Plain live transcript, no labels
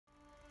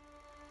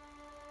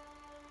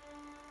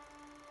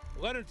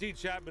Leonard T.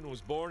 Chapman was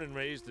born and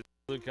raised in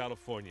Southern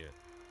California.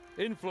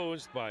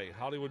 Influenced by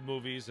Hollywood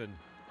movies and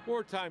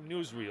wartime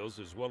newsreels,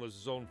 as well as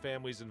his own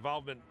family's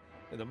involvement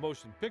in the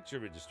motion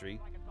picture industry,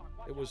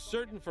 it was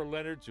certain for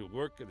Leonard to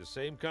work at the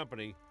same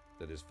company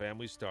that his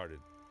family started.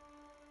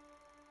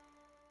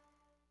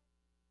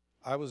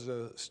 I was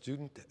a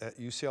student at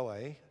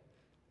UCLA,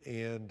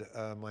 and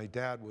my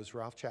dad was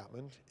Ralph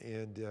Chapman,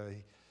 and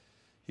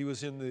he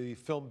was in the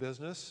film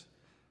business.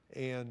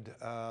 And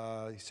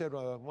he said,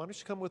 well, why don't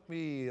you come with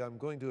me? I'm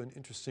going to an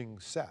interesting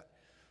set.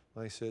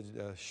 I said,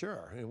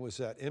 sure. And it was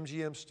at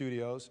MGM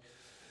Studios,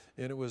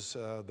 and it was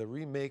the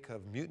remake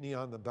of Mutiny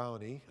on the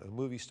Bounty, a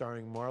movie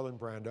starring Marlon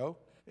Brando.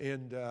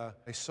 And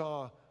I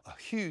saw a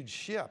huge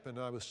ship, and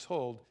I was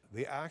told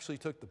they actually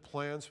took the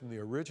plans from the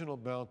original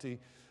Bounty,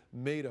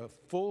 made a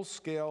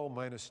full-scale,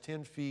 minus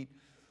 10 feet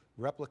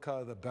replica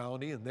of the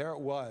Bounty, and there it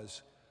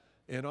was.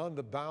 And on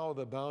the bow of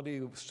the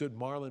Bounty stood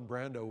Marlon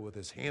Brando with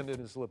his hand in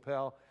his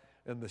lapel,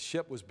 and the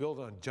ship was built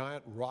on a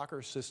giant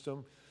rocker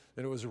system,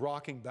 and it was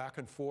rocking back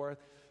and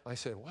forth. I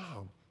said,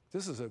 wow,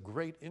 this is a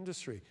great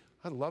industry.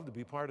 I'd love to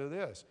be part of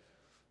this.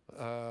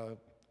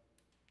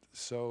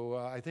 So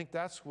I think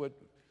that's what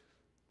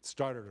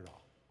started it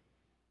all.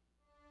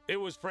 It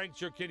was Frank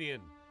Cherkinian,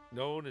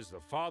 known as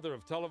the father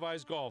of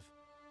televised golf,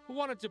 who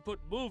wanted to put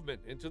movement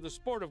into the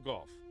sport of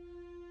golf.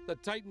 The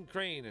Titan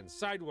crane and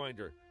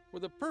Sidewinder were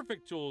the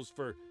perfect tools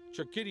for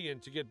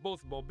Cherkinian to get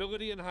both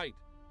mobility and height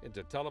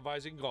into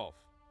televising golf.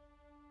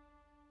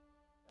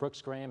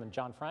 Brooks Graham and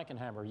John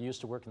Frankenheimer used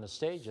to work in the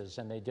stages,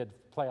 and they did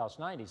Playhouse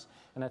 90s.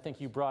 And I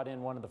think you brought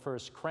in one of the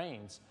first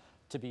cranes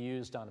to be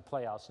used on a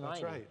Playhouse 90.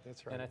 That's right,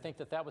 that's right. And I think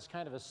that that was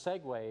kind of a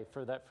segue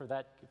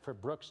for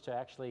Brooks to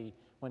actually,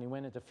 when he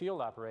went into field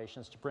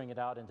operations, to bring it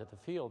out into the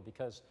field,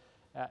 because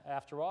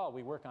after all,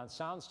 we work on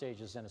sound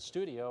stages in a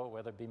studio,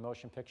 whether it be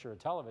motion picture or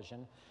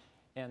television,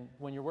 and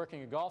when you're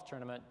working a golf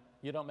tournament,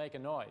 you don't make a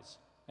noise.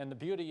 And the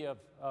beauty of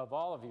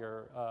all of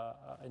your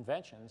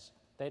inventions,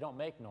 they don't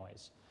make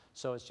noise.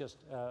 So it's just,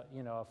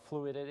 you know, a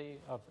fluidity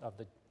of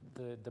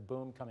the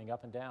boom coming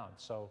up and down.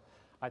 So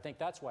I think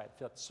that's why it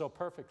fit so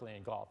perfectly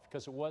in golf,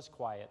 because it was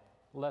quiet,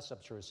 less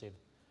obtrusive,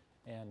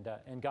 and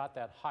got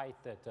that height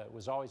that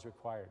was always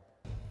required.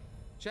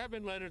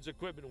 Chapman Leonard's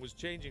equipment was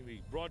changing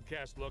the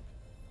broadcast look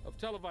of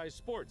televised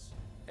sports.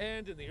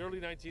 And in the early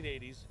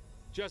 1980s,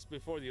 just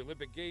before the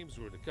Olympic Games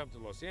were to come to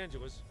Los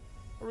Angeles,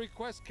 a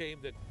request came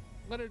that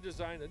Leonard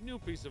design a new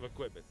piece of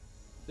equipment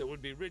that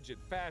would be rigid,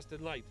 fast,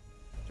 and light,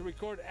 to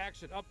record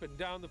action up and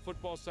down the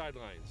football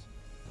sidelines,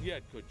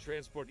 yet could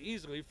transport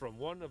easily from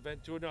one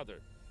event to another.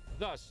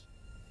 Thus,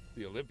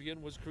 the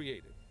Olympian was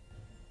created.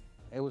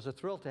 It was a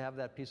thrill to have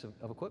that piece of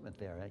equipment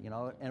there, you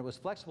know, and it was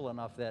flexible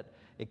enough that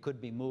it could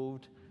be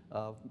moved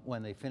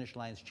when the finish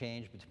lines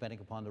changed, depending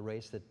upon the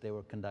race that they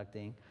were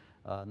conducting,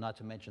 not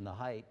to mention the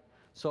height.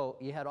 So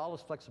you had all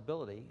this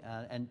flexibility,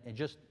 and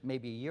just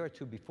maybe a year or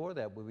two before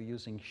that, we were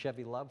using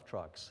Chevy Love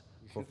trucks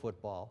for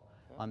football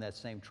on that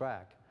same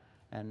track.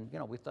 And, you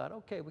know, we thought,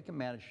 okay, we can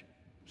manage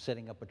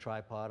setting up a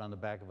tripod on the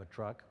back of a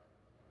truck.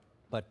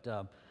 But,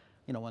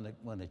 you know,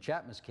 when the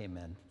Chapmans came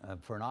in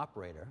for an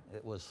operator,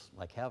 it was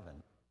like heaven.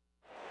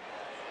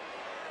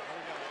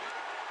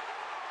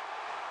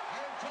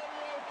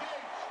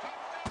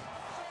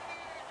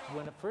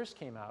 When it first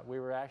came out,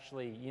 we were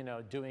actually, you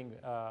know, doing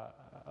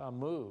a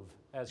move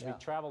as we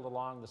traveled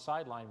along the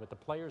sideline with the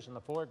players in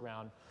the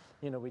foreground.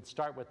 You know, we'd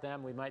start with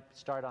them. We might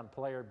start on a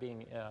player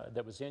being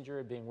that was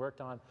injured, being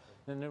worked on,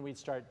 and then we'd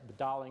start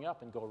dolling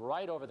up and go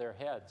right over their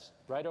heads,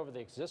 right over the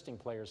existing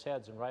players'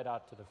 heads, and right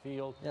out to the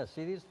field. Yeah,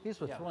 see, these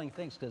were thrilling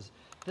things, because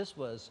this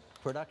was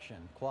production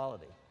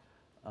quality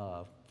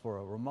for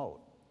a remote,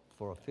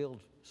 for a field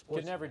sports. You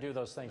could never do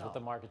those things with the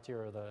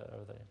marketeer or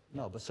the.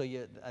 No, but so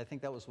I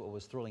think that was what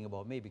was thrilling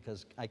about me,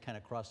 because I kind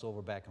of crossed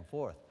over back and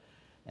forth,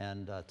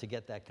 and to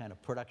get that kind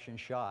of production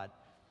shot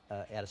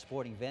at a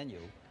sporting venue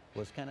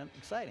was kind of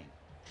exciting.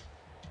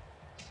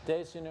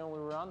 Days, you know, we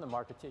were on the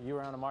marketeer. You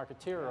were on a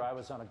marketeer, or I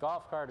was on a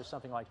golf cart or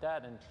something like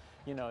that, and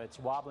you know, it's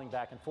wobbling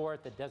back and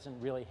forth. It doesn't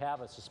really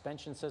have a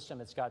suspension system.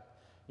 It's got,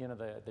 you know,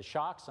 the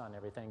shocks on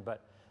everything,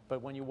 but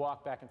when you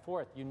walk back and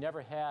forth, you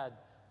never had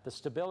the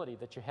stability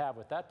that you have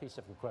with that piece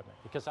of equipment,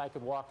 because I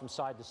could walk from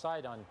side to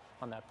side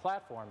on that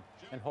platform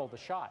and hold the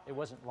shot. It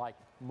wasn't like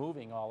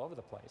moving all over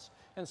the place.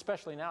 And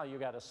especially now, you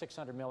got a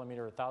 600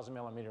 millimeter, 1,000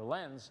 millimeter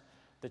lens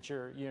that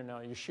you're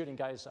shooting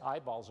guys'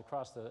 eyeballs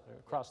across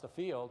the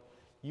field.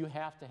 You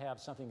have to have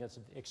something that's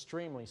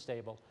extremely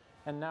stable.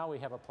 And now we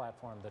have a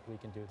platform that we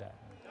can do that.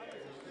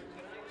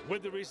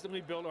 With the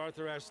recently built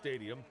Arthur Ashe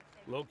Stadium,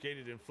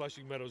 located in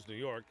Flushing Meadows, New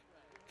York,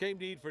 came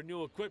need for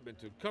new equipment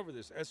to cover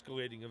this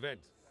escalating event.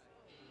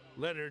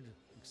 Leonard,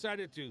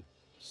 excited to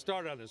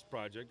start on this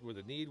project where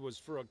the need was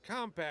for a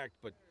compact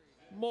but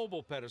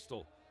mobile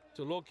pedestal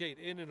to locate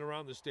in and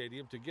around the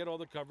stadium to get all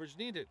the coverage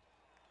needed.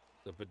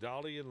 The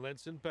Pedali and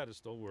Lenson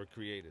pedestal were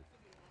created.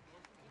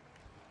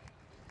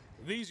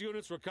 These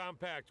units were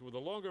compact with a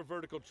longer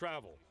vertical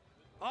travel,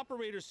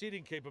 operator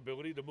seating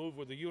capability to move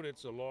with the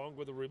units along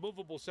with a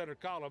removable center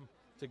column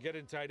to get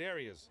in tight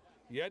areas,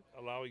 yet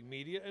allowing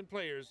media and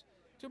players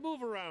to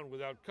move around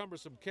without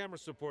cumbersome camera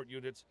support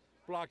units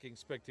blocking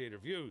spectator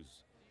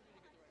views.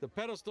 The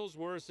pedestals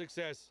were a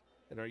success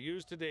and are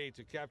used today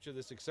to capture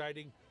this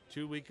exciting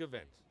two-week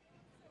event.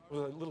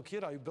 Well, as a little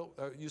kid, I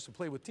used to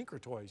play with Tinker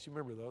Toys. You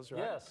remember those, right?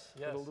 Yes,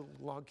 yes. The little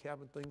log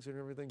cabin things and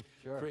everything,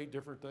 Sure. create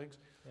different things.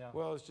 Yeah.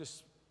 Well, it's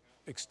just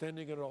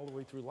extending it all the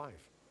way through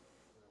life.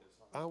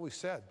 I always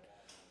said,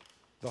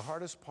 the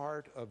hardest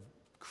part of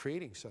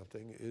creating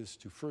something is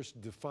to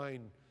first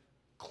define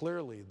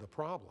clearly the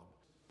problem.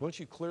 Once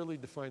you clearly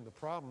define the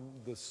problem,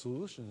 the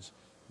solutions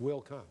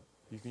will come.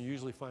 You can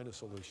usually find a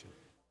solution.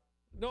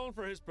 Known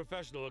for his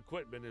professional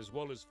equipment as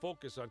well as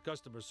focus on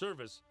customer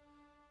service,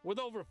 with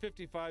over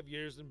 55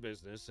 years in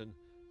business and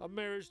a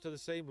marriage to the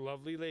same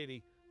lovely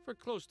lady for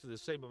close to the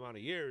same amount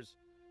of years,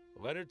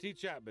 Leonard T.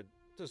 Chapman,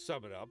 to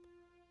sum it up,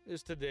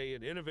 is today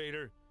an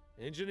innovator,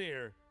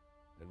 engineer,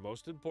 and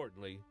most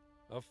importantly,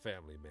 a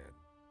family man.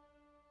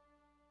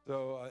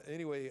 So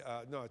anyway,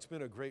 no, it's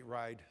been a great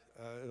ride,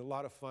 a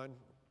lot of fun,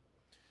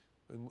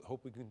 and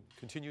hope we can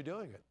continue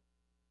doing it.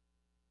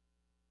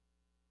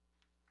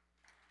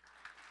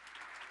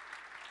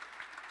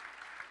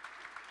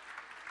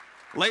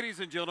 Ladies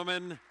and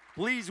gentlemen,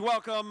 please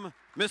welcome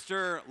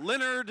Mr.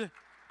 Leonard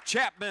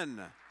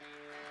Chapman.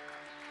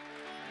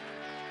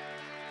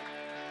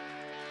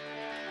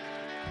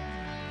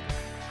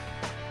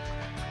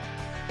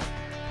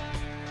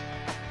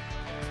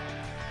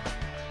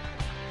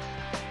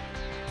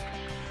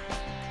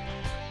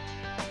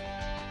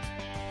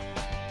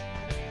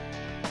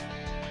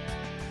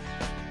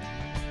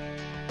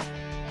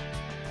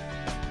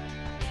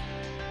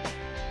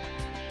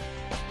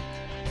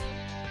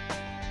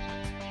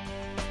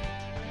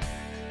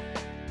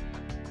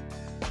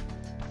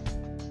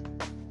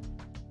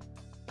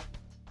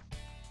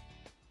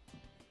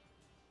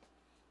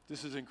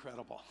 This is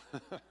incredible.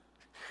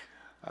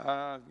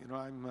 You know,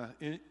 I'm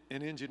an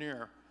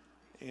engineer,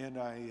 and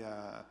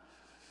I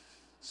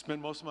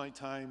spend most of my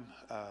time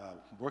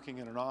working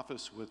in an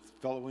office with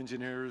fellow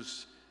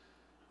engineers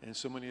and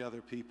so many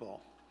other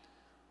people.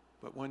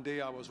 But one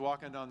day I was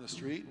walking down the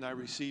street and I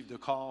received a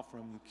call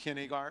from Ken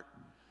Agart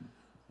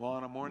while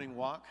on a morning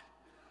walk,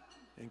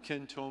 and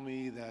Ken told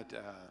me that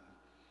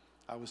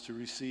I was to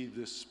receive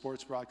this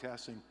Sports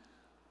Broadcasting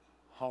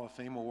Hall of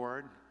Fame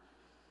award.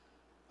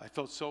 I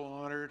felt so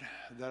honored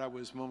that I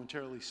was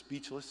momentarily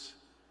speechless.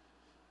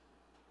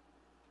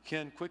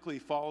 Ken quickly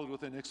followed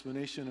with an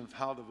explanation of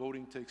how the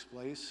voting takes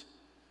place.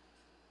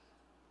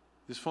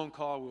 This phone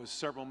call was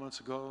several months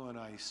ago, and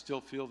I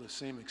still feel the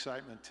same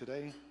excitement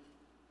today.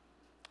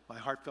 My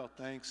heartfelt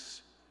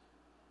thanks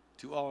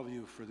to all of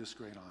you for this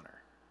great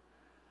honor.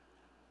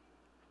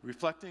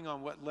 Reflecting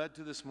on what led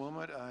to this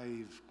moment,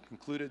 I've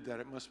concluded that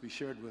it must be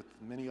shared with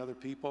many other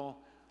people,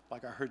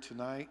 like I heard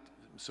tonight.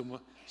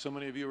 So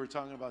many of you were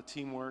talking about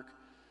teamwork.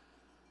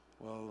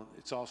 Well,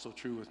 it's also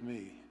true with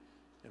me.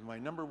 And my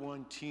number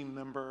one team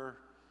member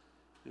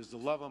is the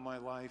love of my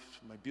life,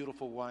 my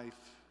beautiful wife,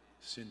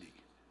 Cindy.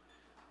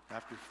 Yeah,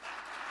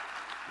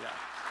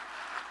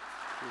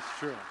 it's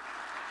true.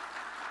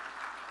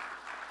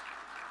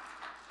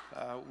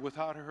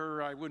 Without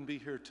her, I wouldn't be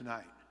here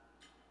tonight.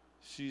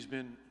 She's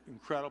been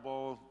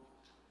incredible.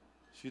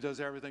 She does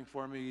everything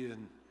for me,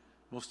 and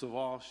most of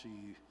all,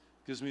 she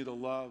gives me the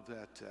love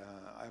that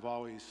I've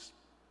always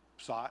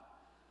sought.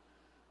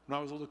 When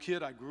I was a little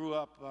kid, I grew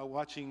up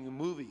watching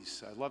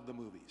movies. I loved the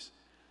movies.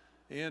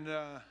 And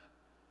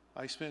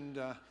I spent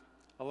a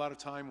lot of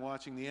time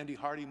watching the Andy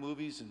Hardy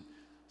movies and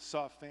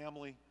saw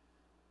family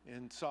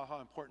and saw how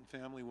important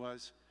family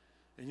was.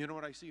 And you know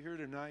what I see here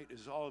tonight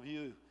is all of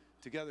you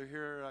together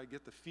here. I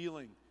get the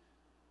feeling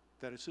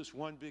that it's just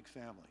one big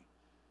family.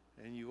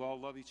 And you all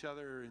love each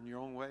other in your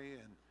own way,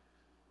 and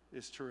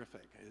it's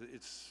terrific.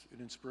 It's an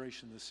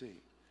inspiration to see.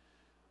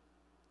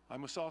 I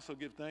must also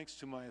give thanks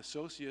to my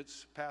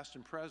associates, past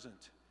and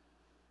present.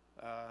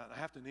 I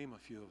have to name a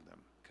few of them,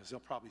 because they'll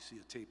probably see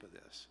a tape of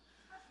this.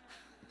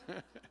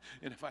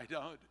 And if I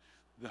don't,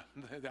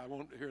 I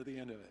won't hear the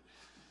end of it.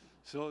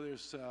 So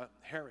there's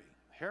Harry.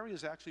 Harry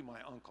is actually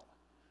my uncle.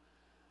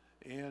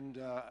 And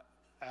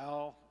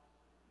Al,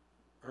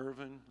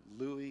 Irvin,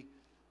 Louie,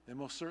 and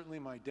most certainly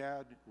my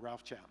dad,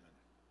 Ralph Chapman.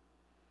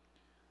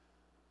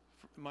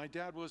 My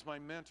dad was my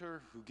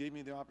mentor who gave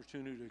me the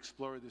opportunity to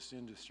explore this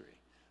industry.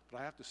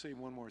 But I have to say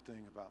one more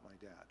thing about my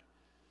dad.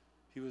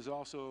 He was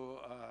also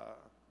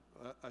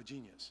a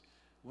genius.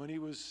 When he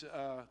was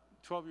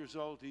 12 years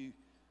old, he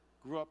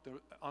grew up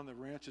on the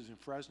ranches in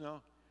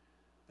Fresno,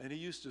 and he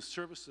used to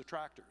service the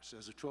tractors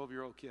as a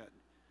 12-year-old kid.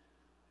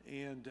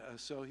 And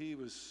so he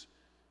was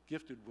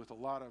gifted with a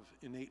lot of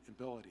innate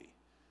ability.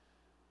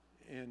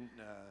 And,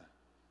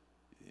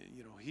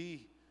 you know,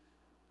 he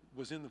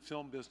was in the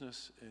film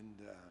business, and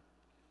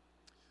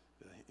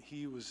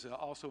he was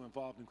also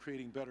involved in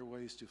creating better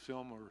ways to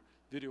film or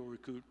video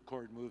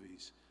record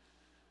movies.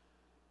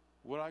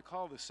 What I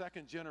call the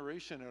second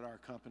generation at our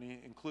company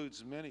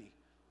includes many,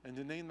 and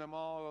to name them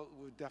all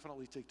would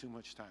definitely take too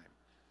much time.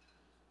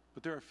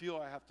 But there are a few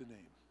I have to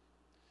name.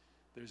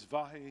 There's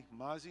Vahe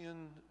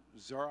Mazian,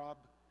 Zarab,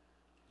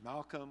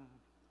 Malcolm,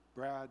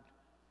 Brad,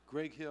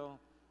 Greg Hill,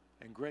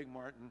 and Greg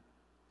Martin,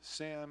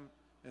 Sam,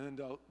 and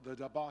then the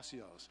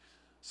Delbacios.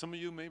 Some of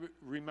you may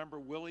remember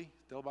Willie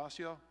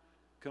Delbacio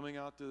coming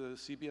out to the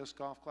CBS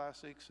Golf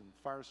Classics and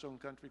Firestone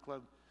Country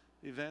Club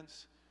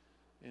events.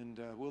 And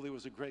Willie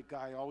was a great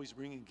guy, always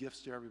bringing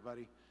gifts to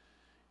everybody.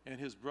 And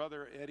his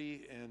brother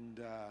Eddie and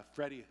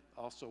Freddie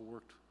also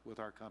worked with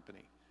our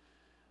company.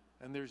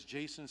 And there's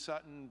Jason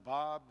Sutton,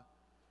 Bob,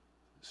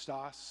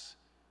 Stas,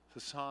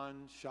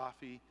 Hassan,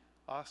 Shafi,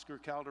 Oscar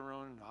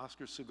Calderon,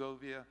 Oscar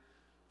Segovia,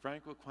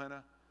 Frank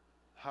Waquena,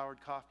 Howard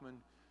Kaufman,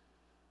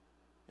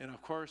 and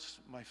of course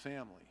my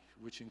family,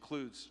 which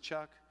includes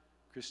Chuck,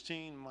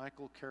 Christine,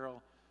 Michael,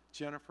 Carol,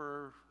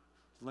 Jennifer,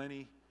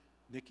 Lenny,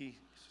 Nikki,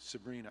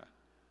 Sabrina.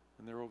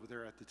 And they're over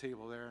there at the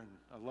table there, and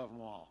I love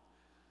them all.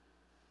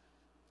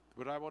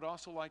 But I would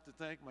also like to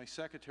thank my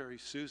secretary,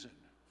 Susan,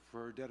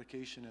 for her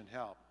dedication and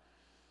help.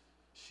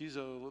 She's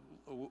a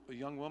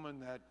young woman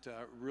that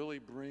really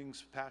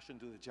brings passion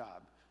to the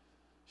job.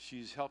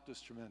 She's helped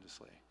us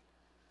tremendously.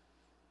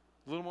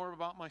 A little more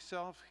about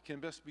myself can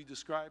best be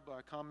described by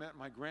a comment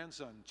my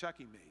grandson,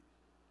 Chucky, made.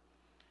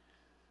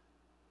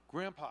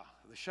 Grandpa,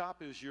 the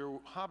shop is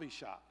your hobby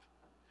shop.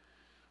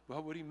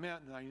 Well, what he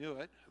meant, and I knew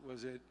it,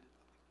 was that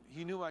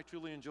he knew I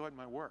truly enjoyed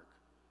my work.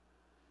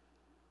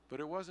 But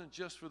it wasn't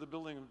just for the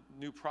building of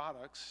new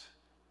products,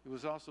 it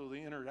was also the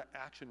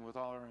interaction with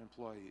all our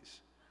employees.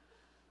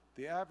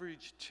 The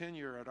average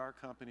tenure at our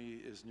company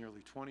is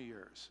nearly 20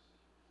 years.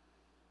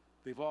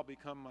 They've all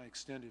become my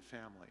extended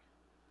family.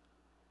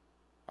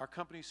 Our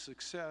company's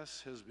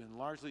success has been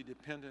largely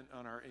dependent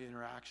on our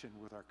interaction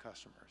with our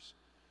customers.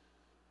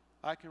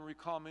 I can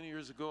recall many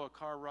years ago a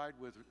car ride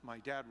with my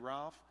dad,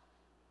 Ralph,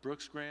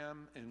 Brooks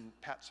Graham, and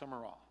Pat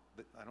Summerall.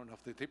 I don't know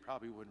if they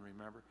probably wouldn't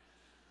remember.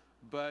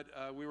 But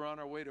we were on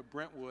our way to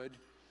Brentwood,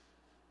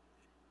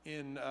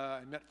 and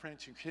I met Frank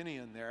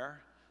Chukinian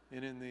there,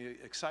 and in the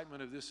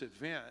excitement of this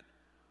event,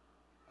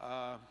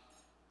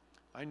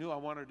 I knew I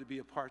wanted to be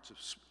a part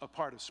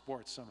of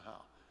sports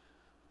somehow.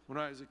 When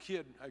I was a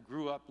kid, I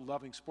grew up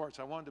loving sports.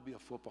 I wanted to be a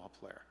football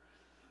player.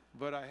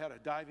 But I had a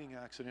diving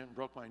accident and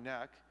broke my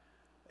neck,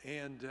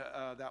 and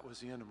that was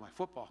the end of my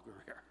football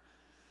career.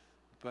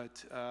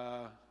 But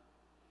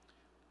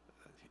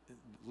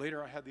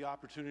later I had the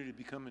opportunity to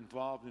become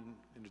involved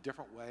in a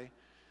different way,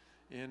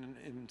 and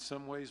in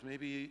some ways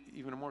maybe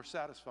even a more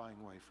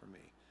satisfying way for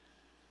me.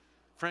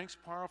 Frank's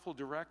powerful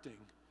directing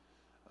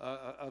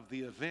of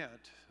the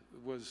event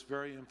was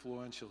very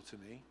influential to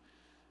me.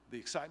 The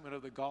excitement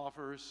of the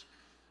golfers,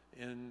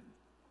 and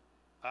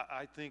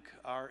I think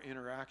our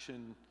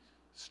interaction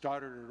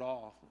started it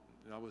all.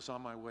 I was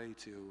on my way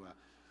to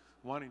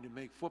wanting to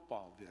make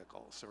football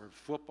vehicles or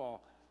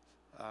football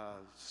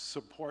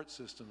support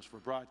systems for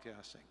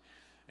broadcasting.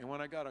 And when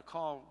I got a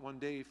call one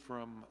day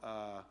from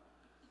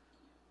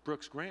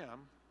Brooks Graham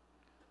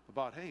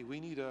about, hey, we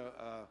need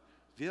a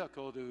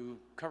vehicle to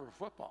cover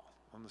football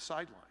on the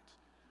sidelines.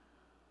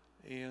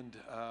 And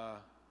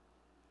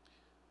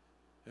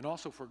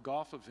also for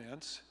golf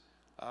events,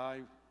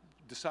 I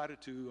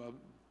decided to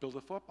build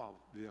a football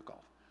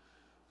vehicle.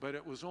 But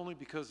it was only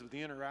because of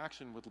the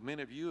interaction with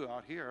many of you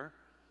out here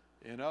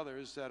and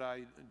others that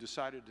I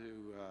decided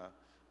to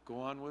go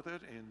on with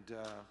it, and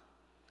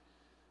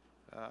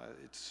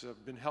it's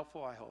been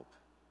helpful, I hope.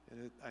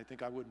 And I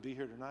think I wouldn't be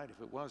here tonight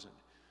if it wasn't.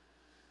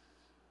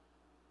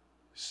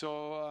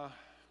 So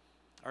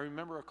I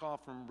remember a call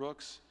from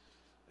Brooks,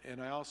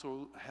 and I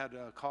also had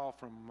a call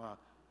from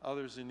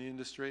others in the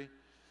industry.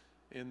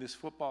 And this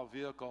football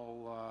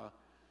vehicle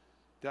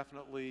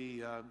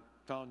definitely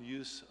found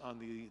use on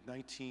the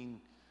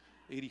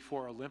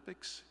 1984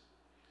 Olympics.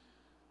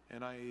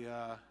 And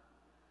I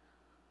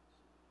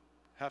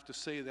have to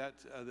say that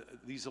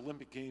these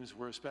Olympic Games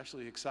were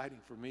especially exciting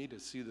for me to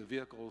see the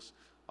vehicles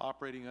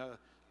operating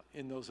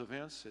in those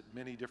events at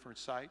many different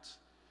sites,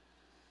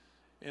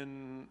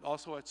 and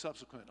also at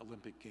subsequent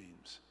Olympic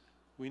Games.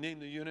 We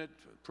named the unit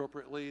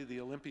appropriately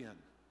the Olympian,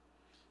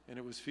 and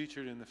it was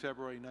featured in the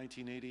February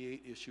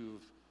 1988 issue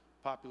of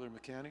Popular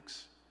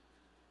Mechanics.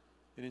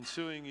 In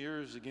ensuing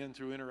years, again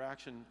through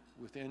interaction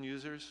with end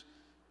users,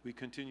 we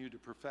continued to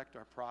perfect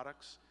our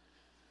products.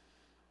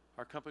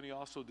 Our company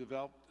also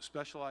developed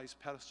specialized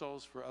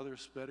pedestals for other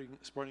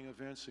sporting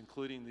events,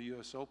 including the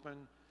US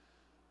Open,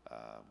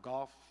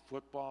 golf,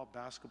 football,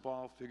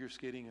 basketball, figure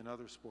skating, and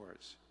other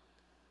sports.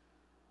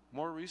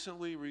 More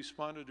recently, we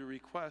responded to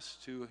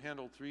requests to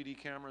handle 3D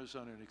cameras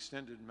on an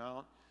extended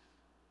mount,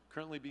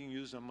 currently being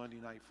used on Monday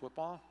Night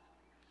Football.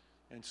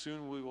 And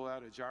soon we will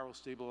add a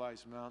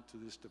gyro-stabilized mount to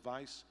this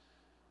device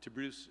to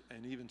produce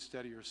an even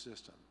steadier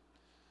system,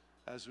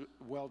 as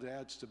well to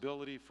add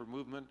stability for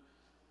movement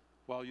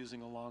while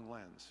using a long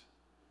lens.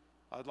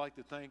 I'd like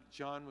to thank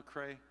John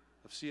McCrae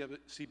of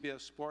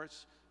CBS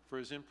Sports for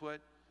his input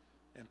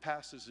and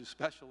passes to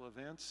special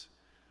events.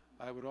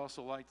 I would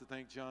also like to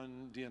thank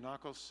John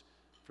Dianakos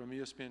from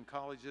ESPN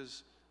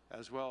Colleges,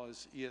 as well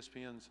as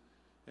ESPN's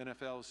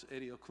NFL's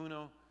Eddie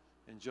Okuno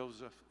and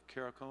Joseph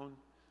Caracone,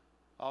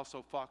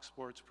 also Fox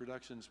Sports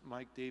Productions'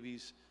 Mike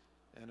Davies,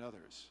 and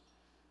others.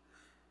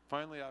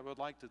 Finally, I would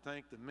like to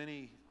thank the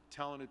many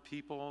talented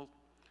people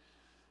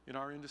in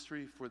our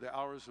industry for the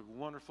hours of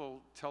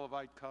wonderful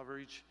televised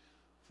coverage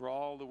for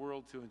all the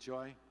world to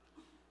enjoy.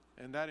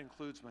 And that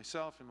includes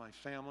myself and my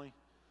family.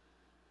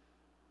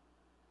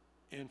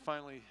 And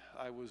finally,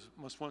 I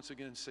must once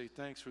again say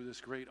thanks for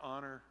this great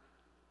honor.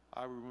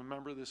 I will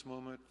remember this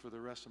moment for the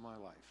rest of my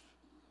life.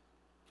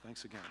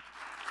 Thanks again.